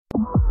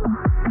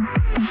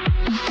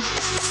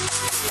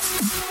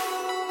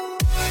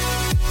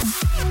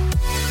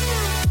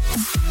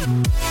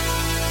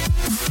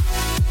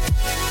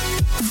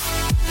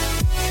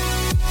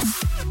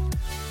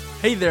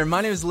Hey there, my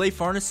name is Leif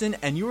Arneson,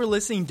 and you are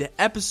listening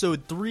to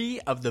episode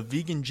 3 of the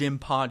Vegan Gym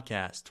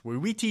Podcast, where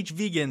we teach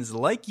vegans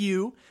like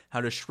you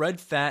how to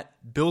shred fat,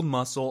 build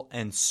muscle,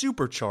 and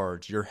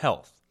supercharge your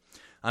health.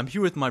 I'm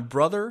here with my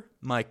brother,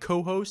 my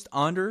co-host,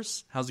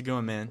 Anders. How's it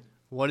going, man?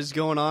 What is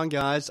going on,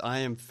 guys?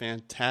 I am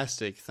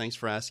fantastic. Thanks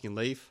for asking,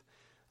 Leif.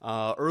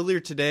 Earlier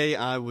today,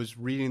 I was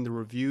reading the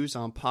reviews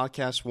on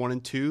podcasts 1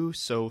 and 2,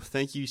 so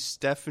thank you,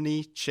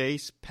 Stephanie,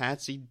 Chase,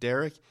 Patsy,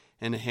 Derek,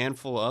 and a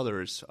handful of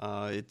others.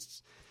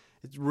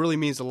 It really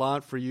means a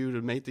lot for you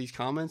to make these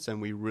comments,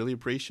 and we really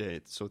appreciate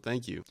it, so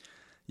thank you.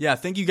 Yeah,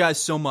 thank you guys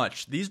so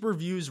much. These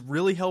reviews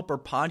really help our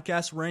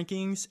podcast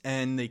rankings,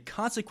 and they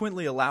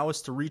consequently allow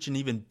us to reach an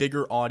even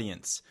bigger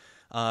audience.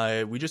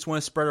 We just want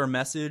to spread our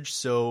message,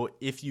 so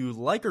if you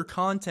like our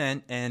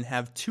content and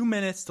have 2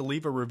 minutes to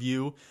leave a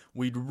review,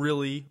 we'd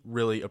really,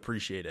 really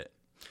appreciate it.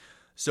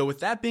 So with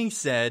that being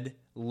said,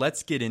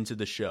 let's get into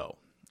the show.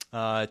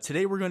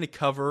 Today we're going to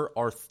cover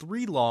our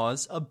 3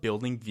 laws of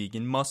building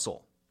vegan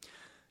muscle.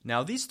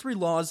 Now, these 3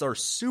 laws are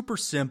super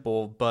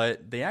simple,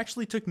 but they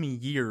actually took me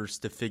years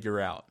to figure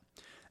out.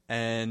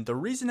 And the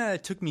reason that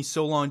it took me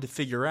so long to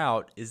figure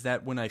out is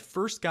that when I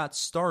first got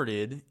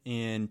started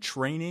in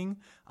training,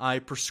 I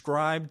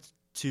prescribed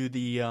to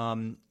the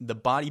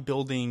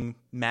bodybuilding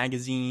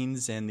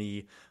magazines and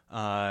the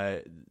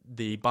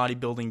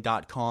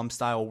bodybuilding.com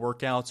style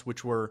workouts,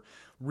 which were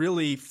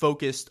really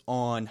focused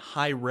on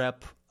high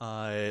rep,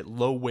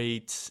 low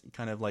weight,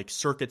 kind of like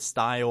circuit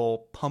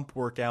style pump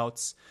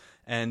workouts.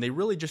 And they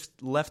really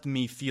just left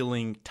me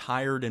feeling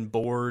tired and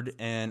bored,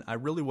 and I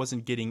really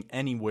wasn't getting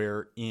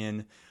anywhere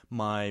in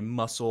my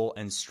muscle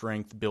and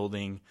strength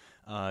building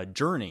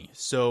journey.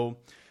 So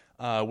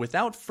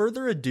without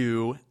further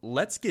ado,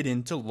 let's get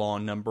into law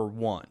number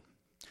 1.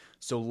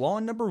 So law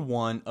number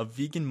 1 of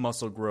vegan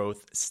muscle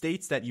growth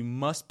states that you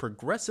must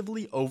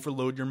progressively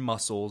overload your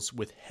muscles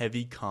with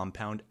heavy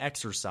compound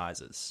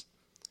exercises.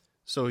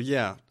 So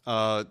yeah,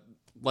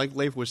 like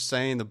Leif was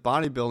saying, the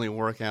bodybuilding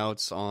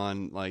workouts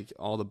on like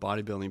all the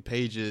bodybuilding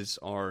pages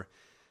are,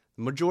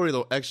 the majority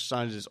of the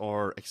exercises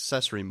are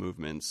accessory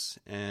movements,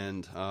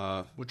 and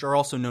which are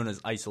also known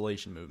as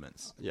isolation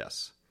movements.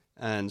 Yes.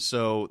 And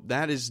so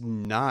that is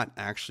not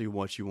actually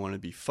what you want to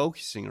be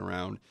focusing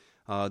around.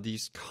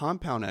 These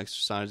compound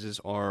exercises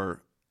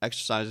are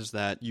exercises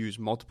that use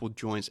multiple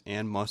joints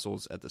and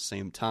muscles at the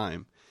same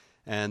time.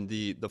 And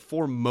the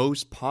 4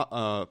 most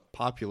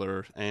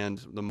popular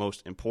and the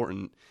most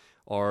important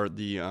are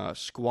the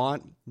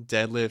squat,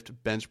 deadlift,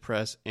 bench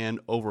press, and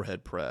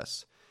overhead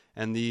press.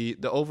 And the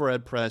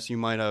overhead press, you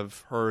might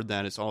have heard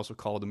that it's also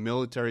called the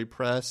military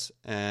press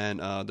and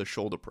the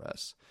shoulder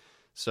press.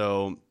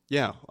 So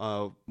yeah,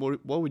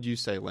 what would you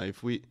say,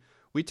 Leif? We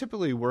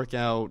typically work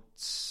out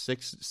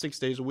six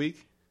days a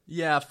week.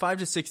 Yeah, 5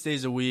 to 6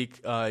 days a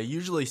week.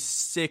 Usually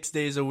 6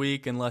 days a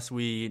week, unless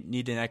we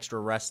need an extra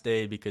rest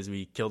day because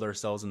we killed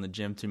ourselves in the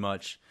gym too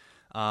much.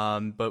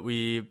 But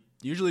we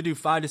usually do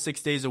 5 to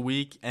 6 days a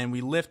week, and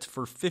we lift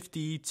for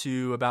 50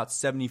 to about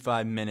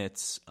 75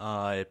 minutes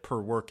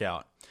per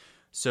workout.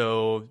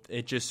 So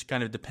it just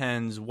kind of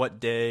depends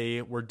what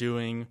day we're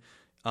doing,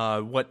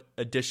 what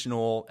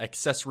additional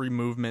accessory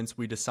movements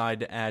we decide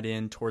to add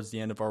in towards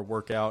the end of our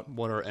workout.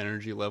 What our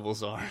energy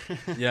levels are.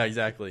 Yeah,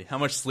 exactly. How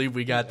much sleep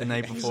we got the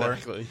night before.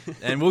 Exactly.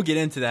 And we'll get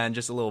into that in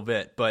just a little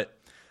bit. But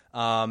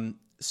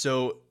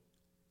so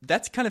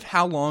that's kind of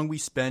how long we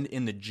spend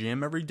in the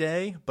gym every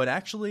day, but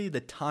actually the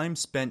time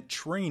spent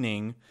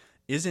training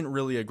isn't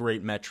really a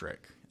great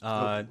metric.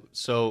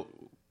 So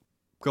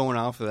going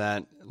off of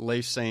that,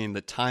 Leif's saying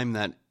the time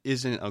that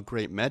isn't a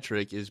great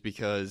metric is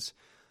because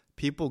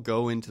people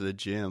go into the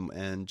gym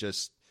and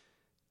just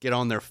get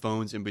on their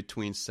phones in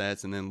between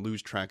sets and then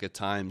lose track of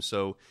time.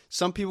 So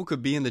some people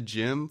could be in the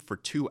gym for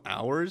 2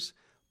 hours,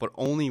 but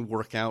only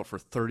work out for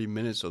 30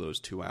 minutes of those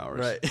 2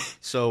 hours. Right.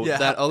 So Yeah.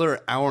 that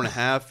other hour and a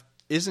half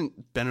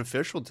isn't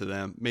beneficial to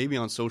them, maybe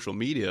on social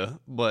media,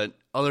 but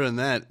other than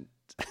that,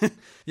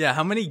 Yeah,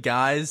 how many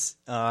guys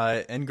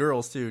and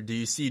girls too do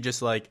you see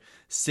just like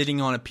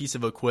sitting on a piece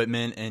of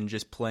equipment and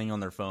just playing on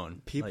their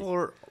phone?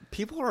 people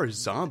are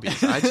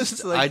zombies. I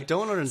just like, I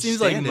don't understand. Seems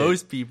like it.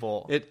 most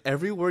people.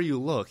 Everywhere you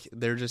look,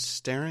 they're just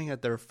staring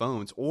at their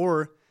phones,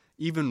 or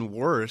even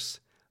worse,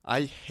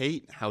 I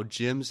hate how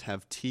gyms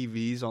have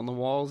TVs on the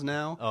walls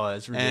now. Oh,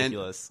 that's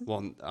ridiculous. And,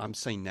 well, I'm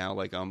saying now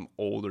like I'm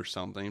old or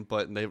something,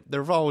 but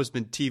there've always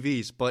been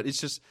TVs, but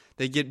it's just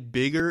they get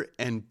bigger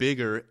and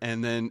bigger,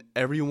 and then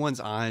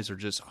everyone's eyes are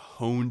just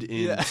honed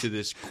into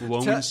this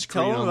glowing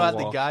screen Tell on them the about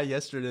wall. the guy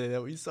yesterday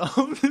that we saw.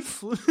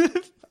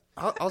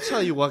 I'll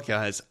tell you what,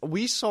 guys.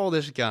 We saw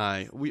this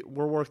guy.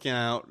 We're working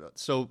out,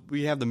 so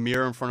we have the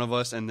mirror in front of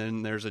us, and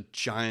then there's a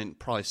giant,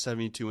 probably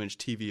 72-inch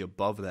TV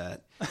above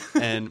that,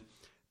 and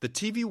the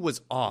TV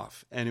was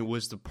off, and it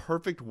was the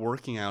perfect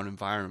working out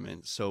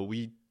environment. So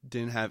we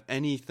didn't have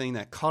anything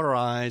that caught our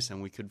eyes,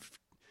 and we could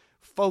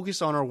focus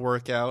on our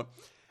workout.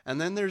 And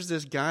then there's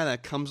this guy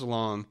that comes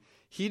along.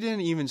 He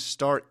didn't even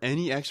start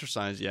any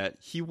exercise yet.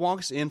 He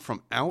walks in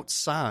from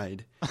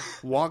outside,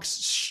 walks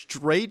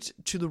straight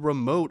to the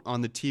remote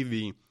on the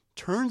TV,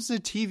 turns the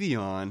TV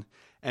on,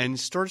 and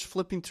starts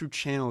flipping through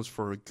channels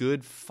for a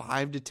good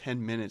 5 to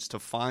 10 minutes to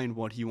find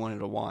what he wanted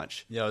to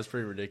watch. Yeah, it was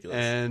pretty ridiculous.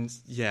 And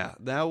yeah,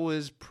 that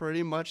was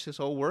pretty much his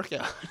whole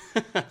workout.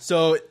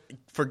 So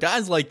for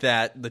guys like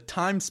that, the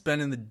time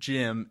spent in the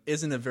gym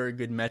isn't a very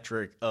good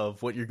metric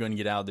of what you're going to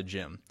get out of the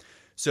gym.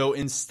 So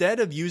instead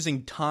of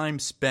using time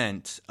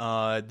spent,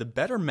 the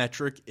better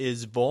metric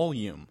is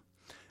volume.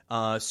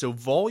 So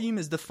volume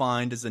is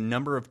defined as the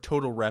number of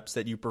total reps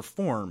that you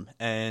perform,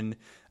 and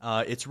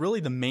it's really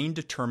the main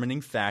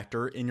determining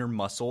factor in your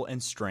muscle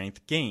and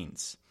strength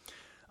gains.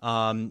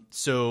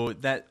 So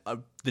that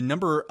the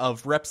number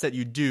of reps that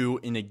you do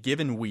in a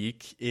given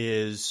week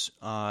is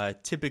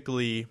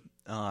typically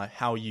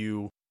how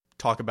you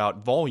talk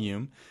about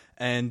volume,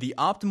 and the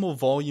optimal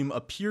volume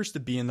appears to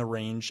be in the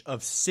range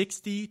of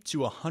 60 to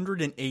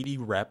 180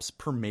 reps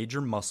per major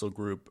muscle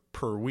group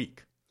per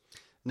week.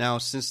 Now,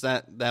 since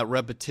that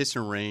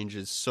repetition range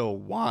is so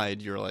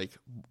wide, you're like,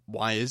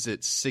 why is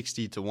it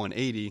 60 to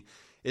 180?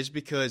 It's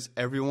because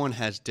everyone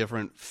has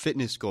different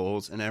fitness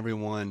goals, and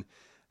everyone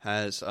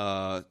has,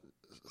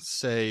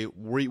 say,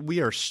 we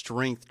are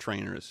strength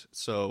trainers.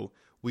 So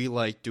we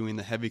like doing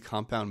the heavy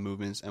compound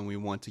movements, and we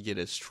want to get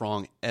as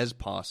strong as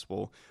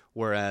possible.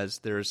 Whereas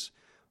there's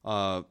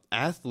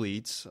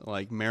athletes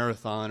like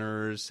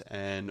marathoners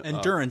and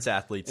endurance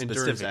athletes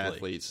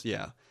specifically.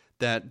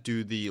 That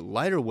do the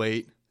lighter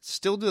weight.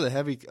 Still do the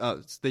heavy.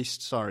 They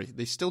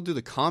still do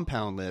the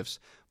compound lifts,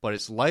 but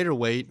it's lighter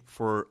weight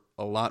for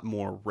a lot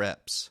more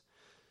reps.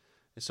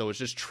 So it's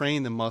just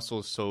train the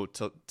muscles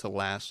to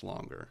last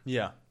longer.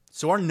 Yeah.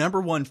 So our number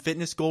one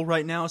fitness goal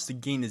right now is to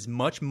gain as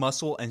much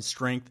muscle and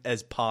strength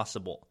as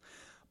possible.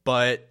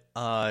 But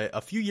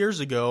a few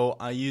years ago,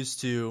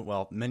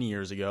 many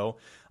years ago,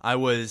 I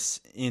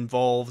was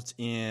involved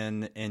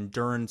in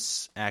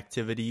endurance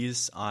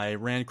activities. I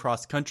ran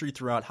cross country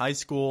throughout high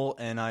school,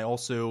 and I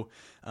also,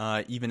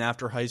 even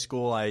after high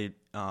school, I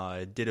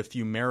did a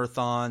few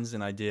marathons,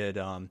 and I did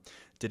an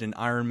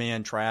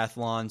Ironman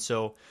triathlon.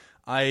 So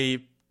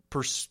I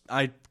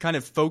kind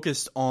of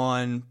focused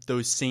on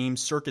those same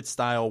circuit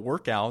style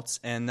workouts,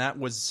 and that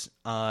was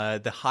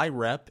the high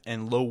rep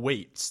and low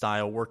weight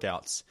style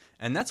workouts.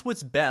 And that's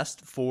what's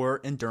best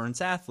for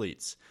endurance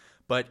athletes.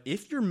 But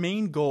if your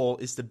main goal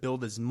is to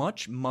build as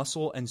much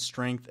muscle and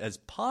strength as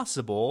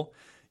possible,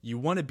 you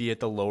want to be at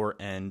the lower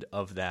end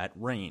of that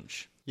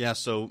range. Yeah,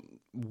 so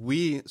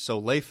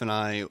Leif and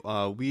I,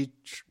 we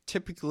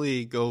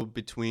typically go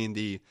between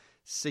the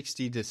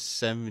 60 to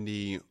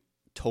 70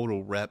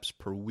 total reps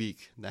per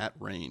week, that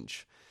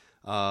range,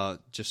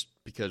 just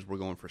because we're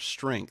going for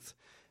strength.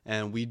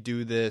 And we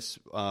do this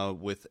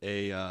with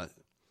a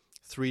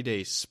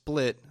 3-day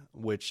split,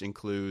 which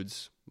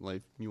includes,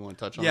 like, you want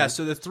to touch on that? Yeah,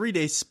 so the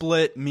 3-day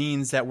split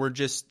means that we're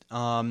just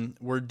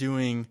we're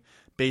doing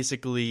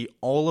basically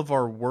all of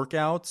our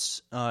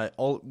workouts.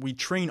 We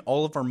train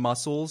all of our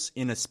muscles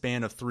in a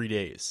span of 3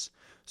 days.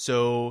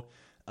 So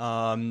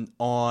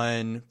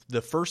on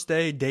the first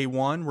day, day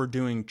 1, we're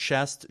doing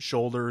chest,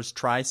 shoulders,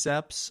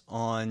 triceps.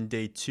 On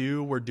day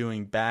 2, we're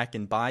doing back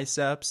and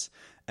biceps.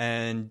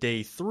 And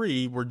day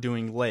 3, we're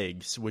doing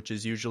legs, which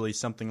is usually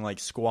something like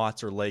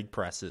squats or leg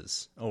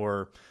presses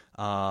or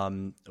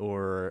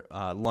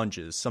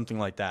lunges, something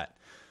like that.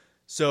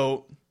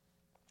 So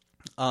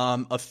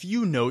a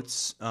few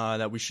notes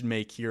that we should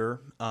make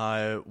here.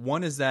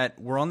 One is that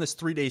we're on this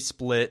 3-day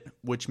split,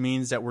 which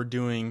means that we're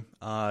doing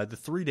the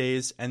 3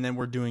 days, and then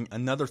we're doing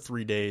another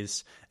 3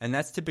 days, and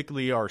that's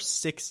typically our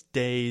 6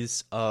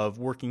 days of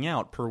working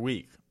out per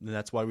week. And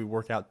that's why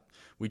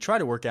we try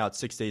to work out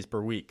 6 days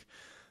per week.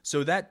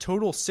 So that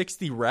total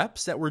 60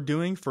 reps that we're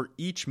doing for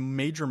each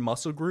major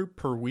muscle group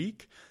per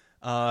week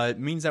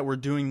means that we're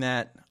doing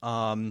that,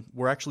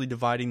 we're actually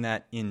dividing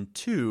that in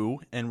 2,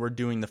 and we're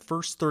doing the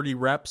first 30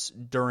 reps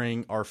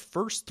during our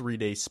first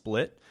 3-day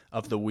split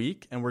of the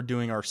week, and we're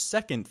doing our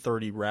second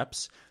 30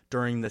 reps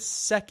during the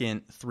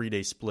second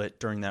 3-day split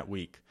during that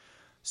week.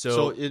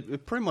 So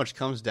it pretty much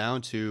comes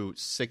down to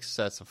 6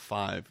 sets of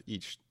 5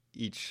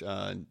 each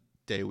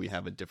day we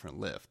have a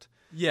different lift.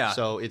 Yeah.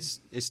 So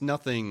it's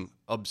nothing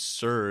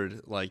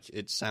absurd like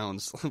it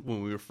sounds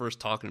when we were first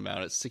talking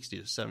about it,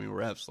 60 to 70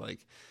 reps. Like,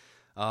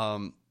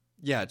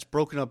 it's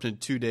broken up into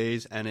 2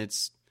 days, and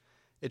it's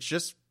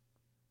just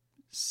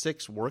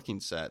 6 working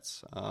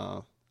sets.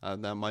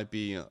 That might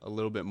be a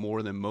little bit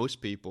more than most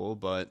people,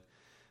 but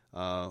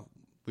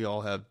we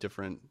all have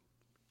different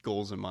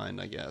goals in mind,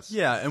 I guess.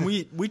 Yeah, and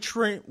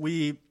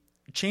we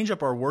change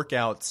up our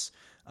workouts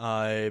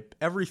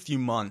every few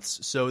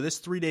months. So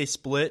this 3-day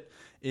split,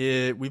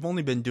 we've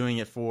only been doing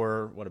it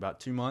for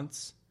about 2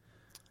 months.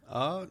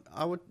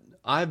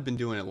 I've been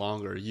doing it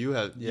longer. You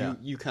have. Yeah.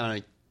 You kind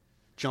of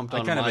jumped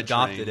on. I kind of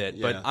adopted it,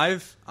 yeah.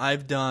 But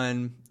I've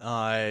done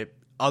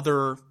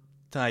other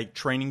like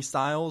training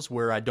styles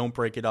where I don't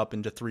break it up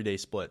into 3-day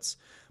splits.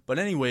 But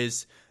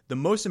anyways, the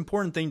most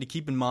important thing to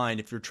keep in mind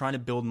if you're trying to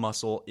build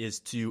muscle is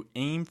to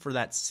aim for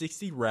that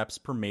 60 reps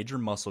per major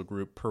muscle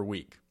group per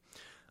week,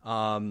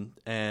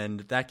 and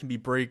that can be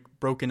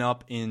broken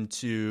up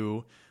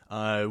into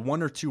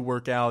 1 or 2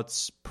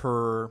 workouts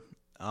per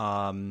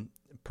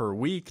per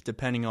week,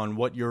 depending on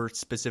what your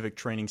specific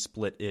training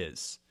split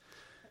is.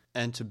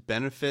 And to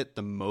benefit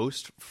the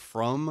most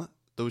from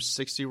those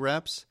 60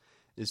 reps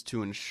is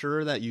to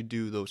ensure that you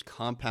do those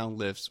compound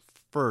lifts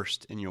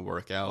first in your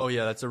workout. Oh,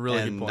 yeah, that's a really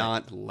good and point.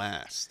 not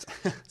last.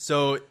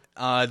 So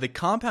the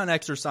compound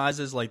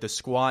exercises like the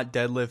squat,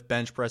 deadlift,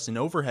 bench press, and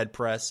overhead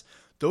press,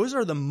 those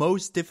are the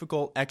most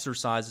difficult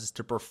exercises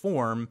to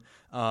perform.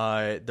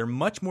 They're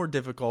much more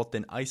difficult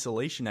than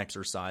isolation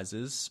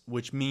exercises,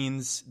 which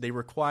means they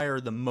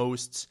require the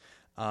most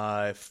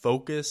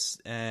focus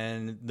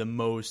and the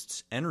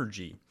most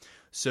energy.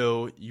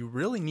 So you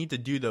really need to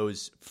do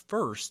those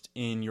first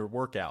in your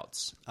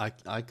workouts.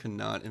 I could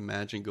not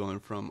imagine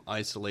going from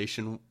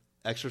isolation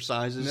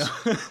exercises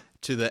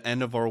to the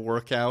end of our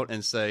workout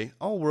and say,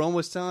 oh, we're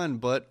almost done,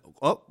 but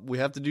we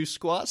have to do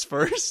squats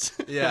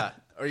first. Yeah.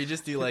 Or you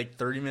just do like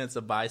 30 minutes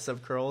of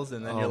bicep curls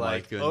and then you're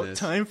like, goodness.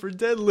 time for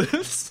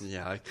deadlifts.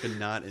 Yeah, I could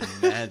not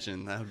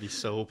imagine. That would be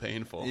so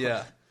painful.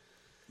 Yeah.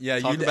 Yeah,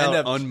 Talk you'd about end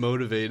up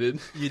unmotivated.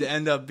 You'd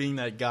end up being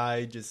that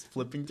guy just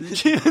flipping through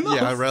channels.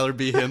 Yeah, I'd rather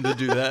be him to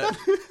do that.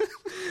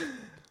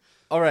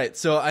 All right,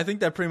 so I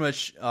think that pretty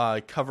much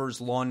covers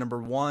law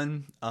number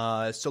 1.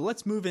 So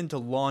let's move into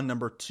law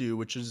number 2,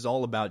 which is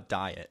all about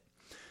diet.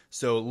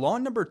 So law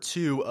number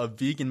 2 of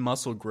vegan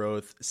muscle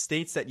growth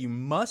states that you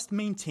must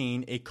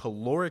maintain a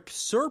caloric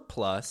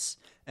surplus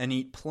and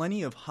eat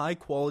plenty of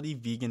high-quality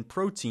vegan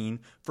protein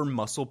for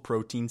muscle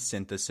protein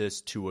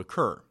synthesis to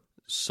occur.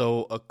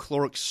 So a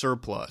caloric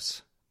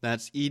surplus,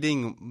 that's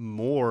eating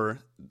more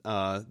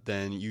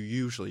than you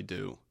usually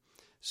do.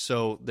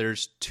 So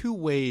there's 2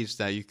 ways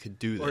that you could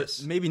do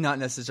this. Or maybe not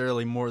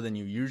necessarily more than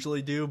you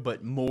usually do,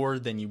 but more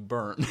than you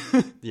burn.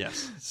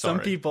 Yes. Some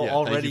people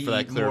already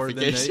eat more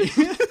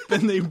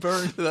than they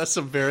burn. That's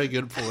a very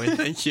good point.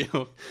 Thank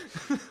you.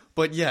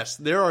 But yes,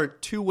 there are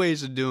 2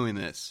 ways of doing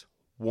this.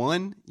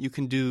 1, you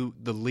can do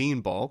the lean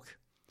bulk,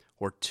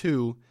 or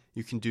 2,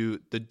 you can do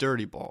the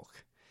dirty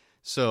bulk.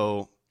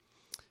 So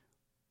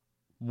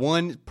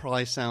one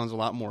probably sounds a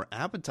lot more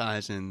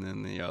appetizing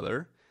than the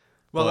other.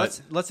 Well,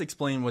 let's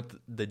explain what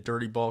the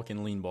dirty bulk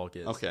and lean bulk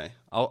is. Okay,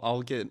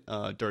 I'll get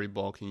dirty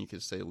bulk, and you can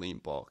say lean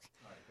bulk.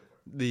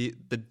 The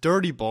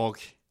dirty bulk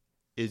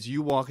is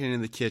you walking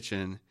in the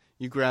kitchen,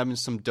 you grabbing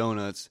some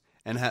donuts,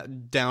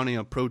 and downing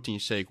a protein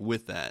shake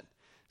with that.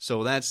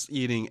 So that's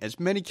eating as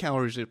many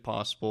calories as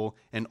possible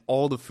and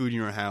all the food in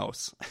your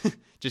house.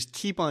 Just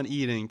keep on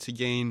eating to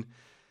gain.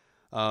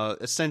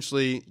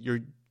 Essentially,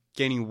 you're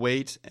gaining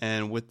weight,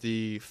 and with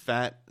the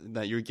fat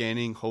that you're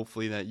gaining,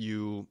 hopefully that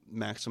you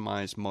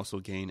maximize muscle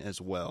gain as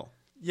well.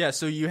 Yeah,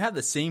 so you have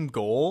the same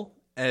goal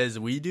as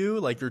we do.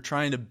 Like, you're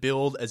trying to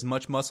build as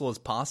much muscle as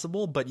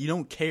possible, but you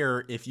don't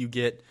care if you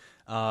get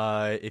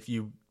if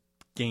you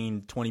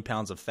gain 20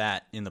 pounds of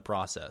fat in the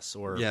process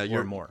or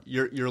more.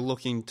 You're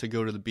looking to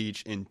go to the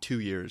beach in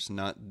 2 years,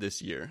 not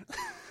this year.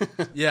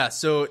 Yeah,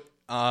 so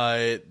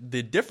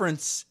the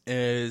difference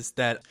is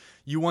that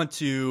you want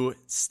to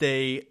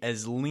stay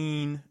as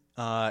lean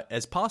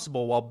as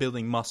possible while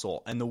building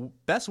muscle. And the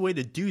best way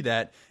to do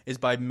that is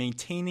by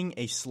maintaining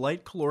a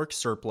slight caloric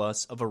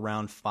surplus of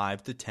around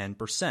 5 to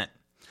 10%.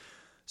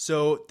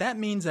 So that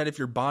means that if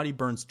your body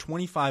burns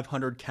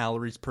 2,500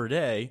 calories per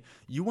day,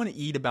 you want to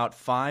eat about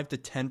 5 to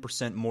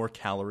 10% more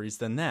calories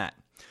than that.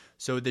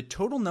 So the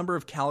total number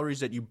of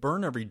calories that you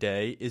burn every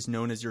day is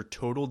known as your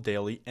total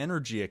daily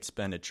energy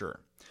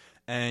expenditure.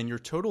 And your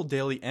total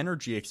daily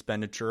energy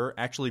expenditure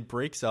actually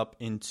breaks up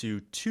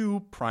into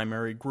 2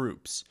 primary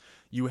groups.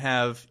 You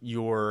have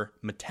your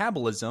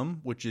metabolism,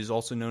 which is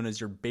also known as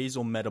your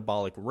basal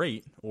metabolic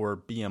rate, or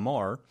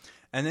BMR,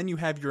 and then you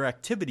have your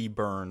activity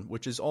burn,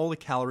 which is all the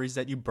calories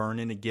that you burn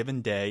in a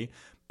given day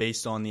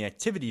based on the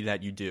activity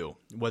that you do.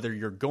 Whether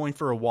you're going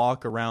for a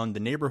walk around the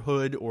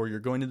neighborhood or you're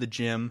going to the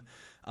gym,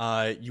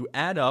 you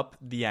add up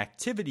the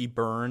activity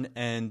burn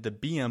and the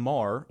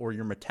BMR, or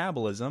your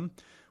metabolism,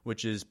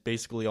 which is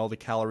basically all the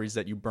calories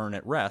that you burn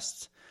at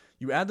rest.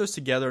 You add those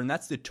together, and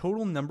that's the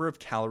total number of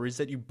calories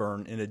that you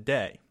burn in a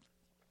day.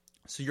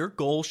 So your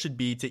goal should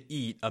be to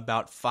eat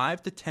about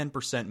 5 to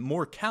 10%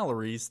 more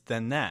calories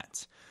than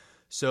that.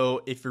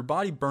 So if your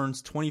body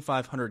burns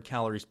 2,500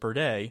 calories per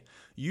day,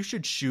 you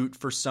should shoot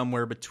for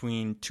somewhere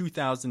between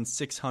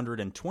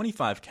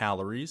 2,625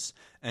 calories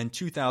and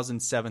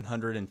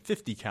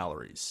 2,750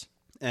 calories.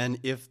 And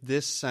if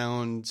this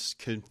sounds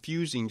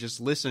confusing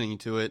just listening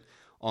to it,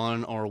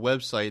 on our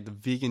website,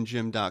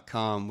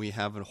 thevegangym.com, we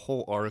have a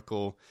whole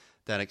article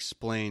that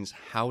explains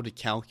how to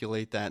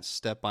calculate that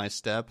step by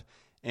step.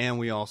 And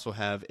we also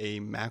have a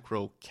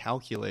macro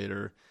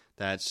calculator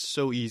that's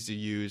so easy to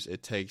use.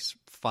 It takes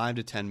 5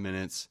 to 10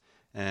 minutes,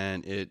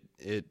 and it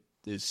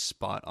is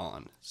spot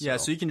on. Yeah,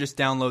 so you can just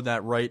download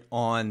that right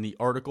on the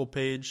article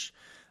page,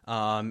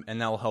 and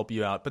that will help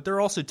you out. But there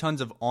are also tons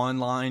of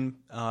online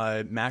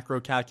macro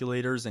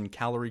calculators and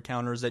calorie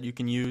counters that you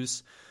can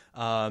use.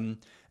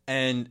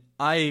 And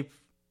I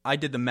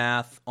did the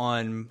math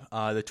on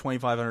the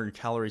 2,500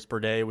 calories per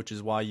day, which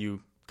is why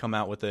you come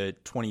out with a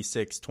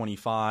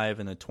 2625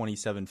 and a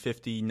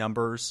 2750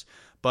 numbers.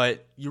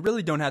 But you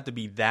really don't have to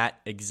be that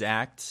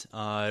exact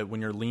when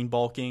you're lean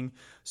bulking.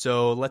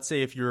 So let's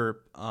say if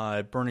you're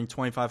burning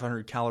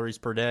 2,500 calories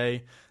per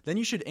day, then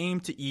you should aim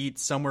to eat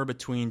somewhere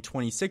between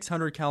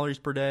 2,600 calories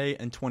per day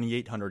and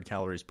 2,800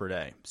 calories per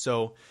day.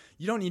 So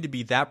you don't need to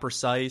be that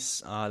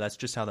precise. That's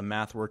just how the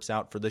math works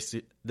out for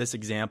this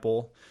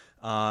example.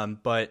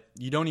 But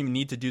you don't even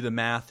need to do the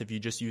math if you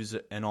just use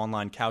an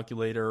online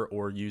calculator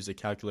or use a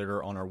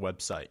calculator on our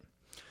website.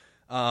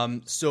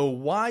 So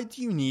why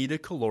do you need a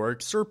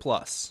caloric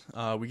surplus?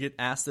 We get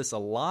asked this a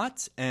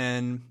lot,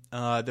 and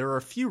there are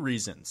a few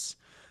reasons.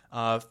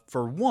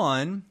 For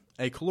one,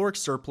 a caloric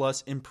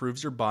surplus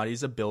improves your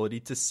body's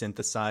ability to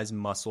synthesize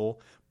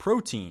muscle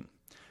protein.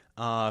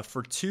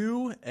 For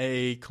two,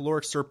 a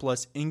caloric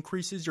surplus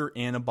increases your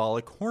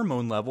anabolic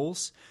hormone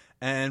levels.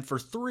 And for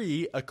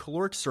three, a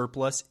caloric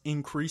surplus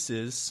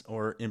increases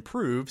or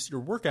improves your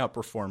workout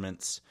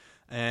performance.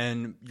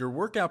 And your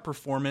workout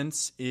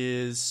performance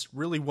is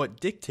really what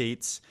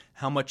dictates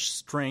how much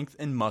strength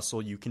and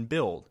muscle you can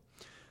build.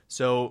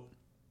 So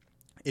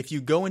if you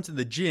go into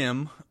the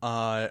gym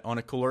on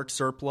a caloric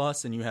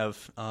surplus and you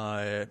have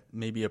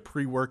maybe a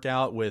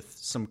pre-workout with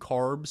some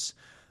carbs,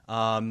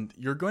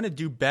 you're going to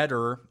do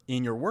better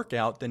in your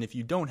workout than if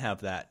you don't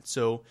have that.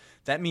 So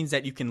that means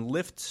that you can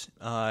lift,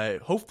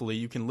 hopefully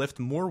you can lift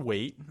more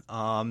weight,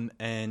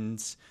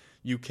 and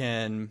you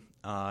can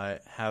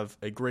have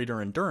a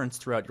greater endurance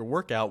throughout your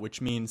workout,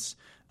 which means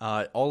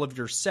all of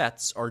your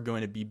sets are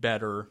going to be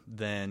better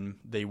than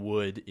they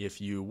would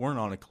if you weren't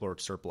on a caloric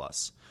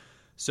surplus.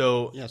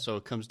 So yeah, so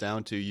it comes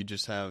down to you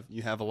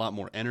have a lot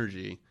more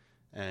energy,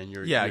 and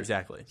you're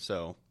exactly.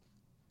 So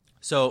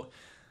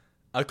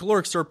a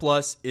caloric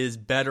surplus is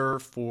better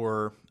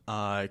for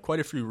quite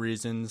a few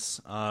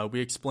reasons. We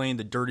explained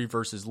the dirty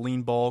versus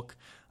lean bulk.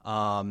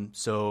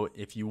 So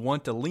if you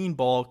want to lean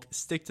bulk,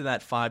 stick to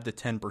that 5 to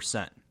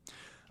 10%.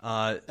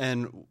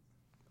 And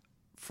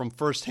from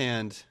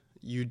firsthand,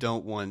 you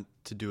don't want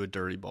to do a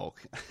dirty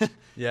bulk.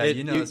 Yeah,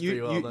 you know this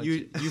pretty well, don't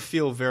you? You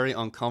feel very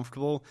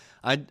uncomfortable.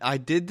 I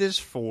did this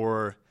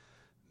for,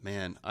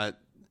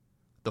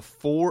 the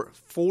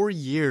four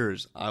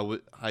years I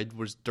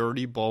was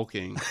dirty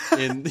bulking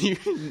in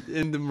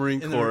the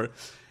Marine Corps.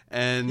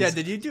 And yeah,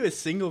 did you do a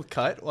single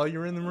cut while you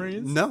were in the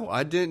Marines? No,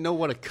 I didn't know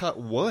what a cut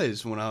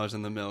was when I was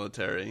in the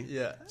military.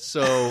 Yeah.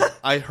 So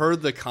I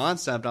heard the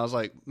concept. I was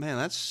like, man,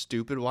 that's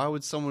stupid. Why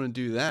would someone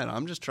do that?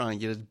 I'm just trying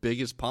to get as big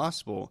as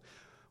possible.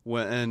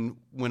 When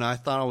I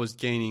thought I was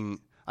gaining,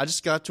 I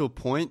just got to a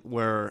point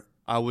where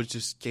I was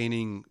just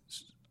gaining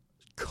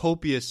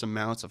copious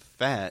amounts of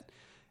fat,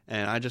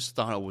 and I just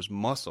thought it was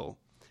muscle.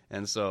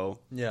 And so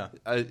yeah,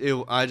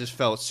 I just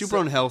felt super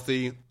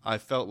unhealthy. I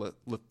felt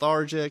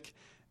lethargic.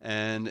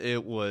 And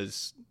I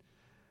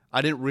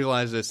didn't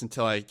realize this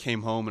until I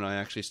came home and I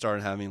actually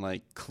started having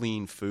like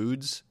clean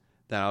foods,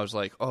 that I was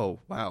like, oh,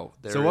 wow.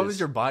 So what was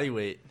your body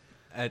weight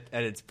at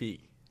its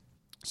peak?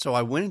 So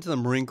I went into the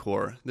Marine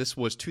Corps. This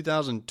was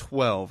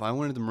 2012. I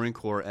went into the Marine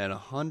Corps at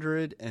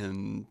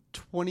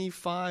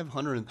 125,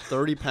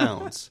 130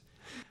 pounds.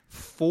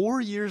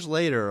 4 years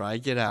later, I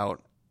get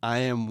out. I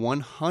am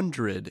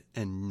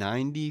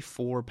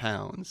 194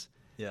 pounds.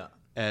 Yeah.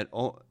 At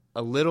a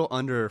little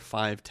under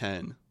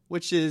 5'10",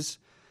 which is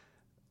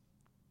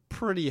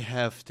pretty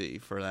hefty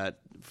for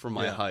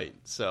my height.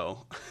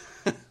 So,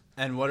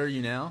 and what are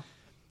you now?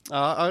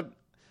 I'm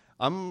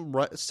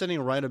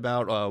sitting right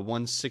about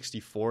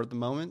 164 at the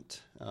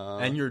moment.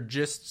 And you're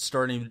just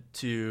starting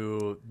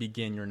to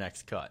begin your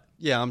next cut.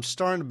 Yeah, I'm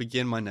starting to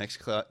begin my next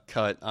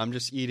cut. I'm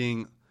just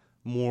eating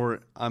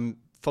more. I'm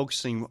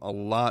focusing a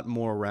lot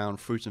more around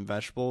fruits and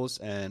vegetables,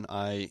 and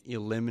I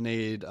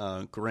eliminated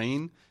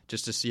grain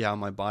just to see how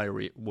my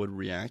body would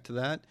react to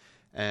that.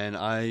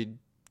 And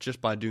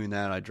just by doing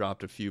that, I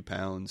dropped a few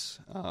pounds.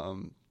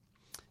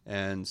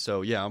 And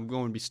so, yeah, I'm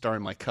going to be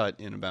starting my cut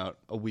in about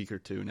a week or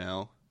two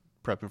now,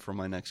 prepping for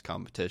my next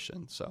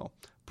competition. So,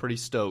 pretty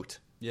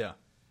stoked. Yeah.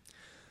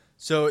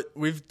 So,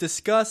 we've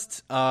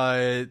discussed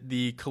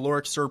the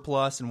caloric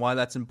surplus and why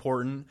that's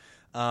important.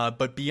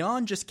 But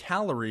beyond just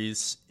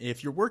calories,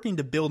 if you're working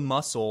to build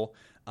muscle,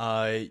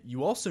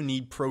 you also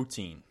need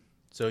protein.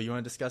 So, you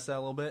want to discuss that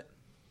a little bit?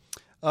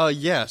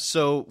 Yeah.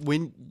 So,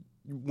 when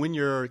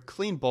you're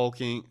clean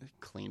bulking.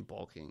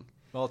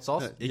 Well, it's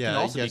also it can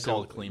also be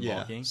called clean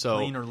bulking. So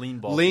clean or lean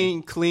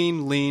bulking.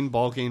 Lean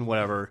bulking,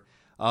 whatever.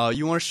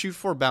 You want to shoot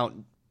for about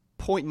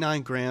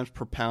 0.9 grams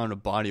per pound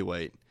of body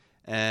weight,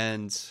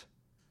 and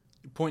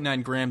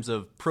 0.9 grams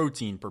of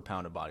protein per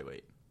pound of body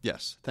weight.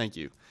 Yes, thank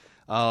you.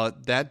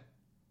 That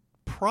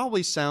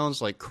probably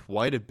sounds like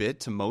quite a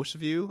bit to most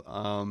of you,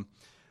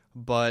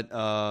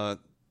 but.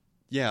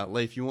 Yeah,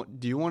 Leif,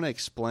 do you want to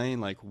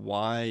explain like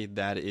why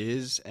that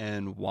is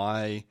and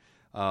why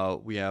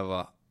we have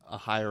a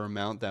higher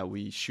amount that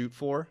we shoot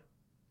for?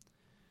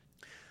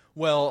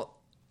 Well,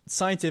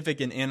 scientific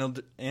and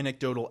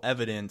anecdotal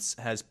evidence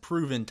has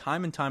proven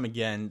time and time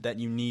again that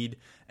you need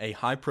a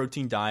high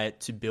protein diet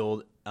to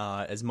build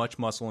as much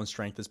muscle and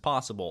strength as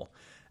possible.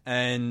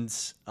 And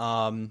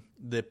the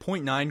zero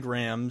 0.9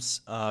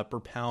 grams per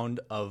pound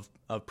of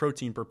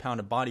protein per pound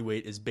of body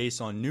weight is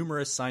based on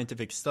numerous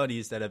scientific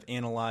studies that have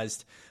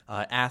analyzed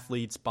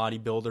athletes,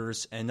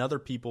 bodybuilders, and other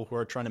people who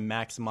are trying to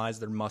maximize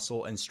their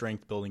muscle and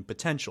strength building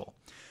potential.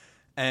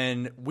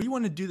 And we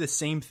want to do the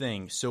same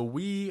thing. So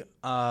we'd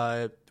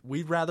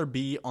rather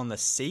be on the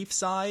safe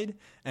side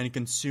and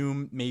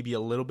consume maybe a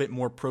little bit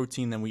more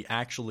protein than we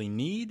actually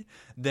need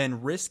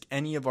than risk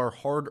any of our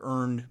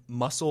hard-earned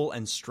muscle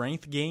and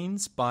strength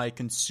gains by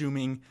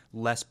consuming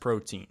less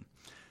protein.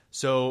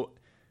 So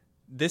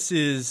this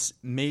is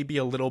maybe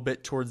a little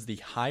bit towards the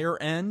higher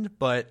end,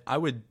 but I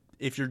would,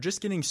 if you're just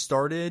getting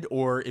started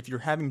or if you're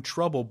having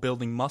trouble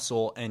building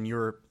muscle and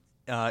you're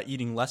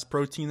eating less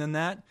protein than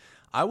that,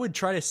 I would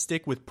try to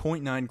stick with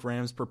 0.9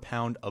 grams per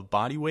pound of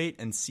body weight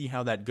and see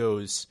how that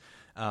goes,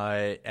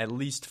 at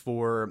least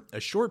for a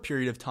short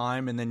period of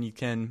time, and then you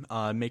can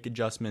make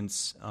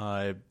adjustments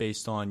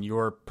based on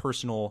your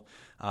personal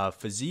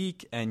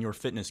physique and your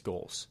fitness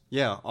goals.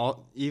 Yeah,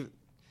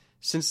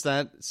 since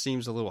that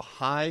seems a little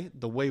high,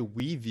 the way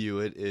we view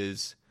it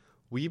is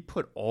we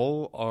put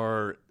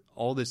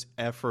all this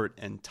effort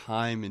and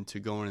time into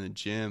going to the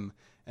gym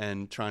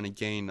and trying to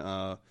gain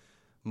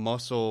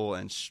muscle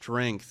and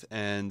strength,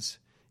 and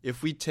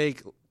if we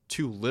take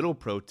too little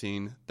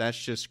protein, that's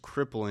just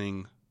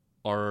crippling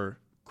our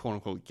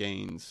quote-unquote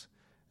gains,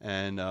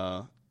 and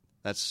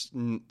that's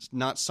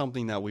not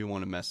something that we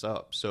want to mess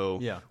up.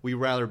 So we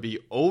rather be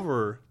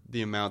over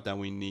the amount that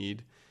we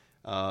need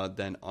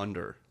than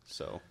under.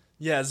 So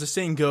yeah, as the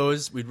saying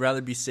goes, we'd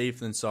rather be safe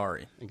than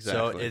sorry.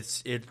 Exactly.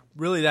 So it's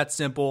really that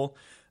simple.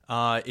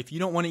 If you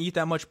don't want to eat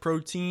that much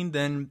protein,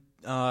 then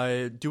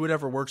do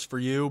whatever works for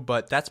you,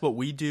 but that's what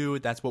we do.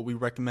 That's what we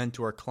recommend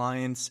to our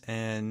clients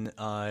and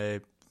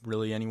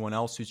really anyone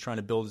else who's trying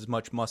to build as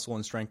much muscle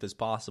and strength as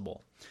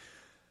possible.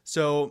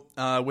 So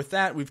with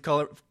that, we've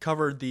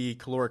covered the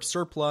caloric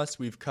surplus.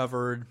 We've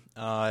covered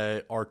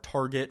our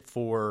target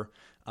for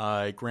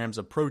grams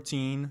of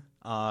protein.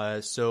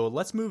 So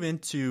let's move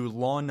into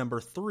law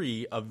number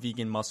 3 of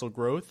vegan muscle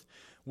growth,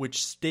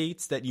 which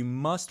states that you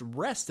must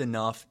rest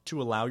enough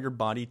to allow your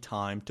body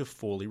time to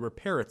fully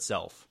repair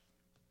itself.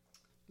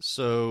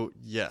 So,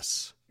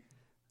 yes,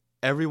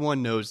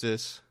 everyone knows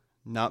this.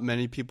 Not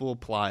many people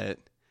apply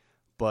it,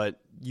 but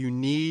you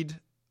need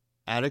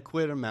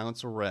adequate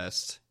amounts of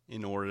rest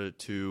in order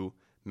to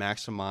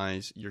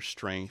maximize your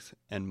strength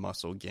and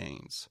muscle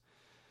gains.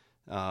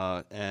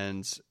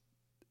 And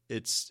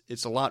it's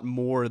a lot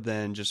more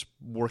than just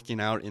working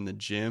out in the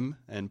gym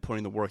and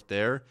putting the work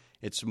there.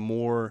 It's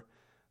more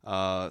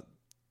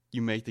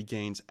you make the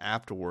gains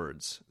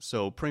afterwards.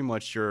 So pretty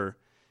much you're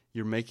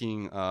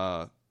making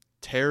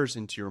tears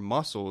into your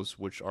muscles,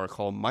 which are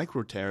called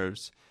micro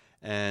tears,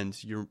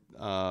 and you're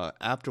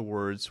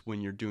afterwards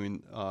when you're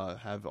doing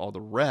have all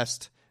the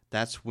rest,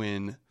 that's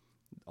when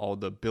all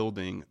the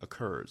building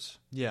occurs.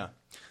 Yeah.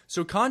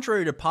 So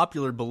contrary to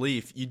popular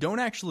belief, you don't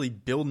actually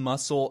build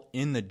muscle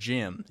in the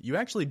gym. You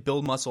actually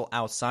build muscle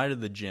outside of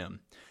the gym.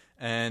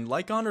 And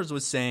like Anders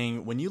was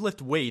saying, when you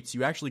lift weights,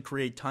 you actually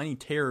create tiny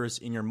tears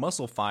in your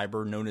muscle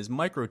fiber known as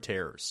micro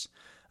tears.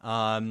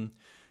 And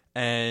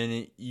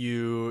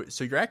you're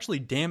actually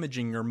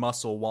damaging your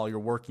muscle while you're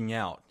working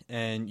out,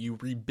 and you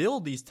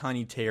rebuild these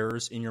tiny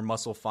tears in your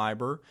muscle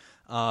fiber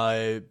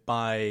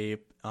by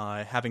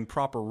having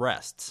proper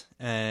rest.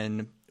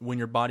 And when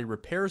your body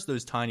repairs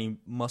those tiny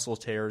muscle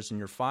tears in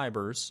your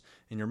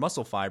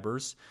muscle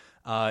fibers,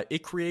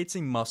 it creates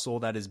a muscle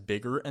that is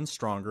bigger and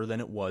stronger than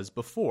it was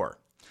before.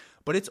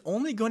 But it's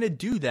only going to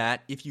do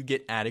that if you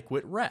get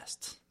adequate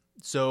rest.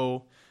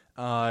 So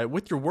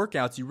with your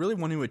workouts, you really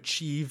want to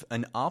achieve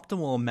an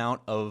optimal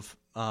amount of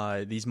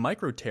these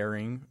micro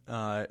tears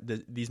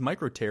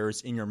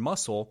in your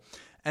muscle,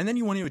 and then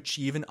you want to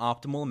achieve an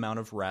optimal amount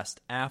of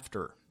rest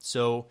after.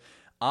 So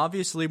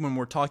obviously, when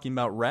we're talking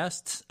about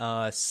rest,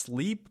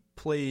 sleep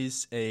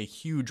plays a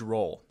huge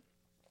role.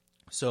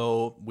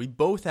 So we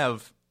both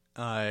have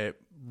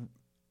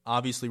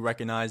obviously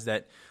recognized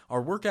that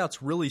our workouts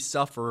really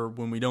suffer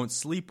when we don't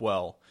sleep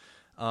well,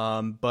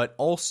 but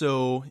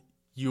also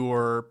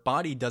your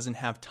body doesn't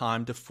have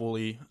time to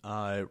fully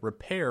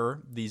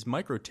repair these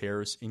micro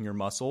tears in your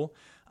muscle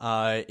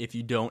if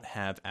you don't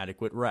have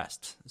adequate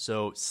rest.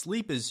 So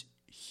sleep is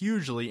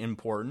hugely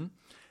important,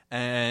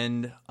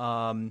 and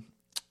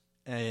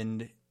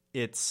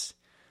it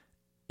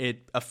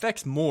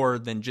affects more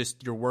than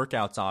just your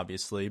workouts,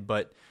 obviously.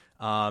 But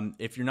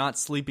if you're not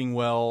sleeping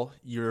well,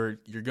 you're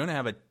going to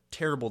have a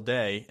terrible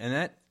day,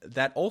 and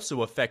that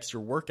also affects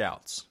your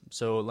workouts.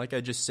 So, like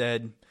I just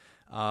said,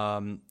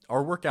 our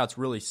workouts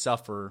really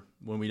suffer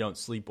when we don't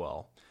sleep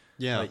well.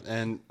 Yeah,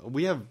 and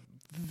we have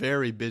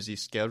very busy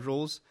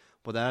schedules,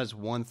 but that is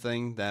one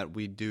thing that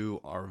we do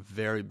our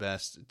very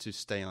best to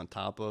stay on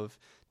top of,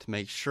 to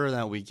make sure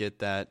that we get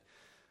that,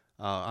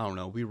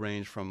 we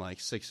range from like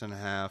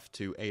 6.5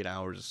 to 8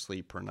 hours of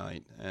sleep per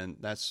night. And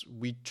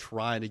we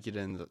try to get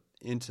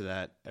into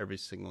that every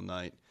single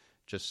night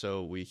just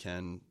so we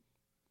can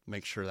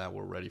make sure that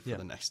we're ready for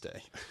the next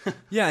day.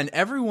 Yeah, and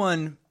every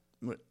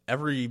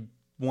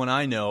everyone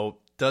I know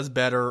does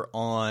better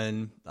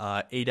on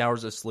 8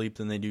 hours of sleep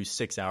than they do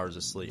 6 hours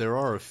of sleep. There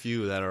are a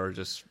few that are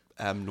just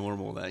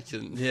abnormal that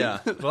can. Yeah.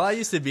 Well, I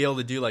used to be able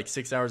to do like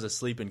 6 hours of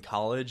sleep in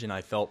college, and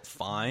I felt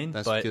fine.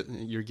 But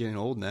you're getting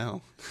old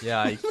now.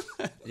 Yeah,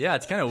 yeah,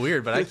 it's kind of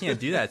weird, but I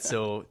can't do that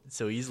so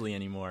easily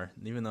anymore,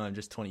 even though I'm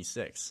just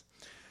 26.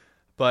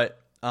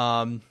 But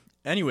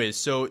anyways,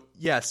 so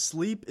yeah,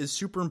 sleep is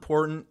super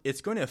important.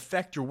 It's going to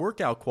affect your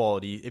workout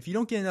quality. If you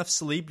don't get enough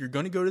sleep, you're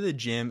going to go to the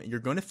gym, you're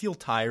going to feel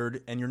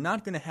tired, and you're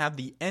not going to have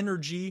the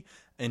energy,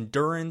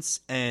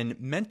 endurance, and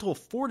mental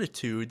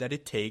fortitude that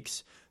it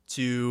takes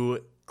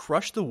to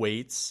crush the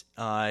weights,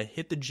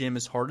 hit the gym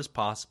as hard as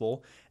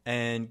possible,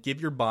 and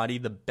give your body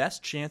the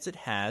best chance it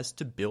has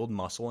to build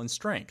muscle and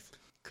strength.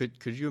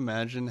 Could you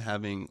imagine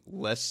having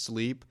less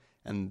sleep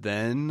and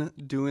then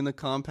doing the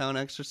compound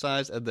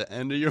exercise at the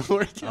end of your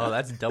workout? Oh,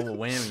 that's double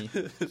whammy.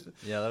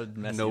 Yeah, that would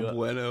mess you up. No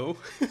bueno.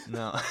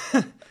 No.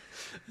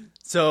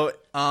 So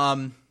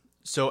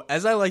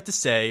as I like to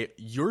say,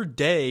 your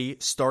day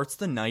starts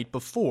the night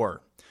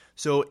before.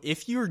 So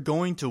if you're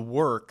going to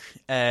work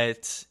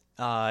at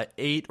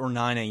 8 or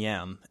 9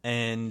 a.m.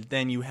 and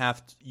then you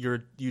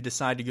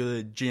decide to go to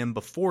the gym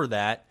before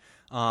that,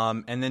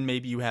 and then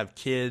maybe you have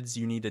kids,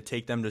 you need to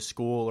take them to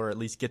school or at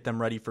least get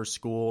them ready for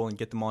school and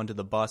get them onto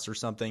the bus or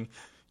something.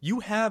 You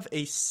have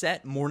a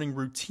set morning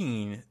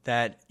routine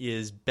that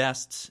is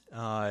best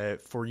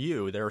for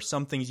you. There are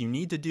some things you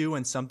need to do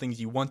and some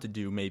things you want to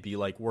do, maybe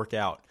like work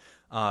out.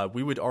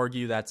 We would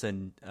argue that's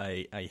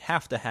a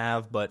have to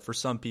have, but for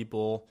some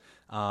people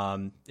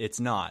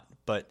it's not.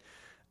 But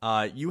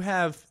you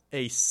have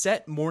a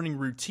set morning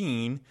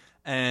routine,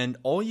 and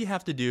all you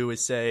have to do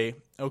is say,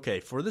 okay,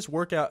 for this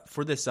workout,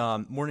 for this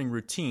morning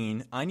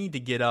routine, I need to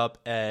get up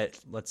at,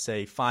 let's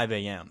say, 5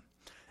 a.m.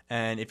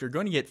 And if you're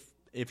going to get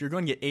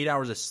 8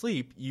 hours of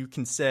sleep, you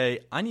can say,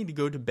 I need to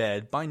go to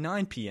bed by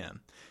 9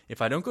 p.m.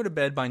 If I don't go to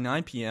bed by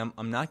 9 p.m.,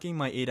 I'm not getting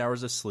my 8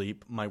 hours of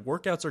sleep. My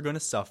workouts are going to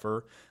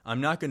suffer.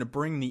 I'm not going to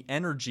bring the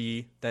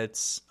energy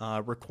that's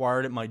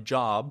required at my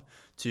job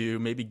to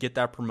maybe get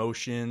that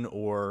promotion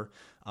or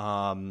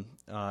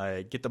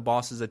get the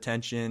boss's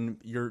attention.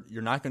 You're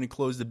not going to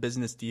close the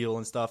business deal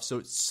and stuff.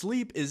 So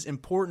sleep is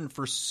important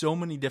for so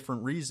many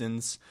different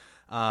reasons.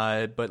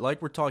 But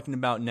like we're talking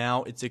about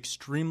now, it's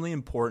extremely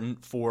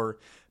important for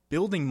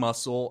building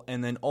muscle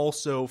and then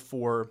also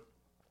for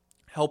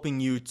helping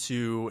you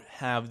to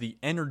have the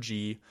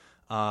energy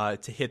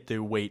to hit the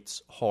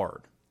weights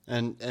hard.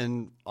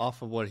 And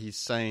off of what he's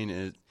saying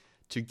is,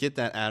 to get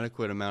that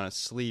adequate amount of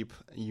sleep,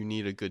 you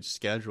need a good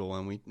schedule.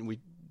 And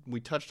we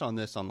touched on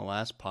this on the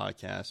last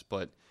podcast,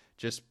 but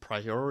just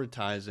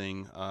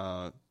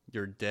prioritizing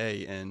your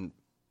day and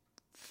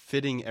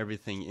fitting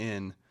everything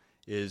in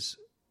is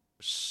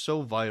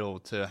so vital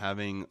to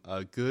having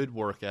a good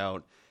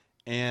workout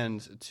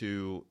and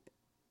to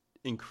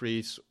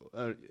increase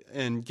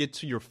and get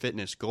to your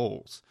fitness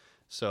goals.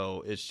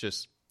 So it's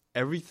just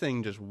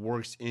everything just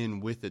works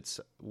in with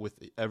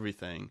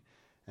everything,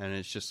 and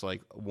it's just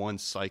like one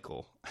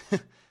cycle.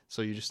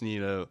 So you just need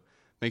to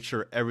make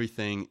sure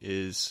everything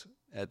is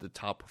at the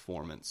top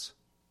performance.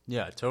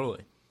 Yeah,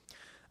 totally.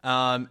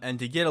 And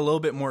to get a little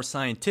bit more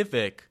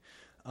scientific,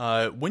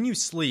 when you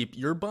sleep,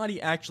 your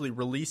body actually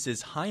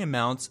releases high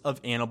amounts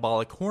of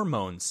anabolic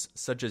hormones,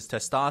 such as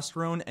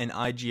testosterone and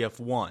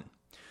IGF-1.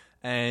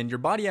 And your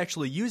body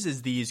actually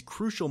uses these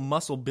crucial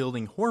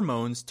muscle-building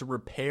hormones to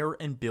repair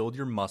and build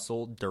your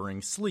muscle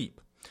during sleep.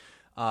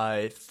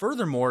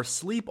 Furthermore,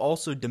 sleep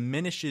also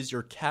diminishes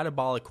your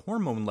catabolic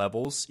hormone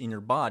levels in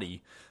your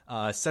body,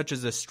 such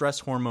as the stress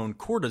hormone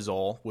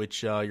cortisol,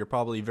 which you're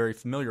probably very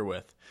familiar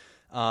with.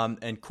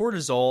 And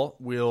cortisol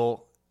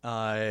will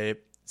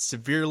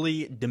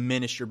severely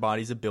diminish your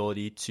body's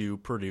ability to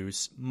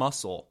produce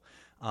muscle.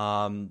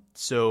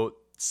 So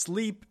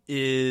sleep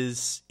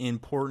is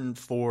important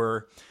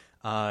for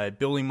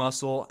building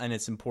muscle, and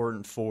it's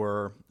important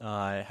for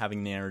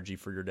having the energy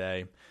for your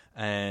day.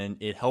 And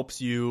it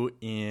helps you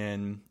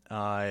in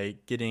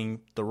getting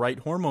the right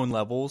hormone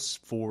levels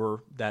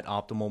for that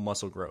optimal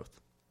muscle growth.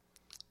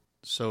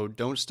 So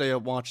don't stay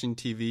up watching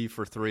TV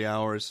for 3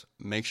 hours.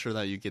 Make sure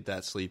that you get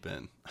that sleep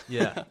in.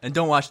 Yeah, and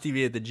don't watch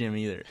TV at the gym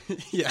either.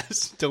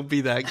 Yes, don't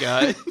be that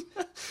guy.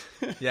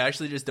 Yeah,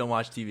 actually just don't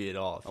watch TV at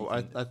all.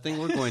 I think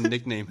we're going to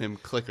nickname him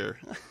Clicker.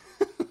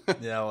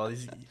 Yeah, well,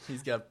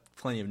 he's got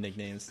plenty of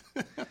nicknames.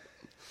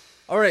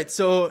 All right,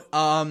 so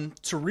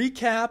to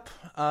recap,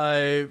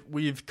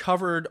 we've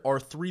covered our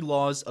 3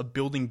 laws of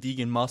building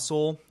vegan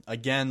muscle.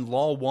 Again,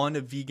 Law 1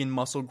 of vegan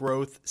muscle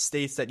growth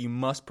states that you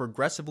must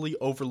progressively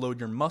overload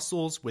your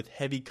muscles with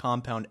heavy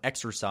compound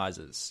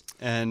exercises.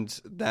 And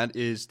that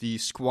is the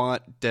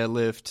squat,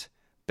 deadlift,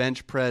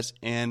 bench press,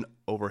 and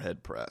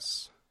overhead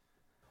press.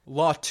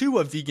 Law 2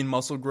 of vegan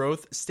muscle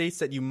growth states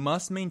that you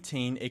must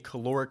maintain a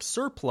caloric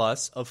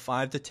surplus of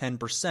 5 to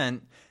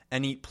 10%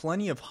 and eat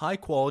plenty of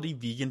high-quality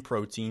vegan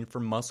protein for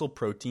muscle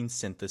protein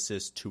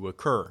synthesis to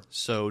occur.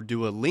 So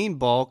do a lean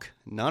bulk,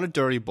 not a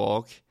dirty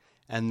bulk,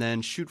 and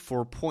then shoot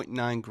for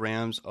 0.9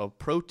 grams of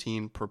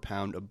protein per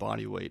pound of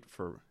body weight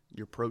for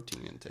your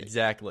protein intake.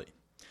 Exactly.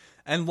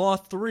 And Law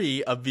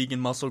 3 of vegan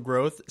muscle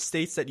growth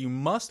states that you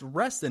must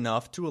rest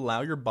enough to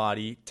allow your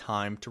body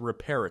time to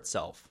repair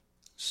itself.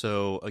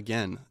 So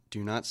again,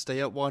 do not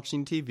stay up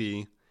watching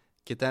TV.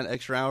 Get that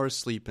extra hour of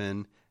sleep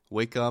in.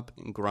 Wake up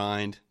and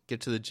grind.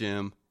 Get to the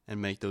gym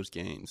and make those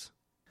gains.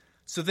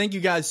 So thank you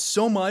guys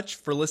so much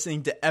for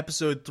listening to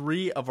episode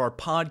 3 of our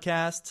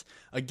podcast.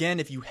 Again,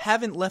 if you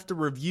haven't left a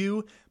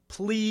review,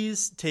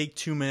 please take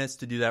 2 minutes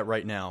to do that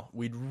right now.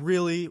 We'd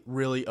really,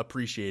 really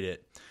appreciate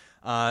it.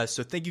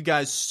 So thank you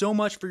guys so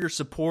much for your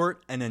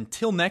support. And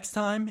until next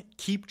time,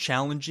 keep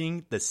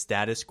challenging the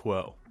status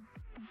quo.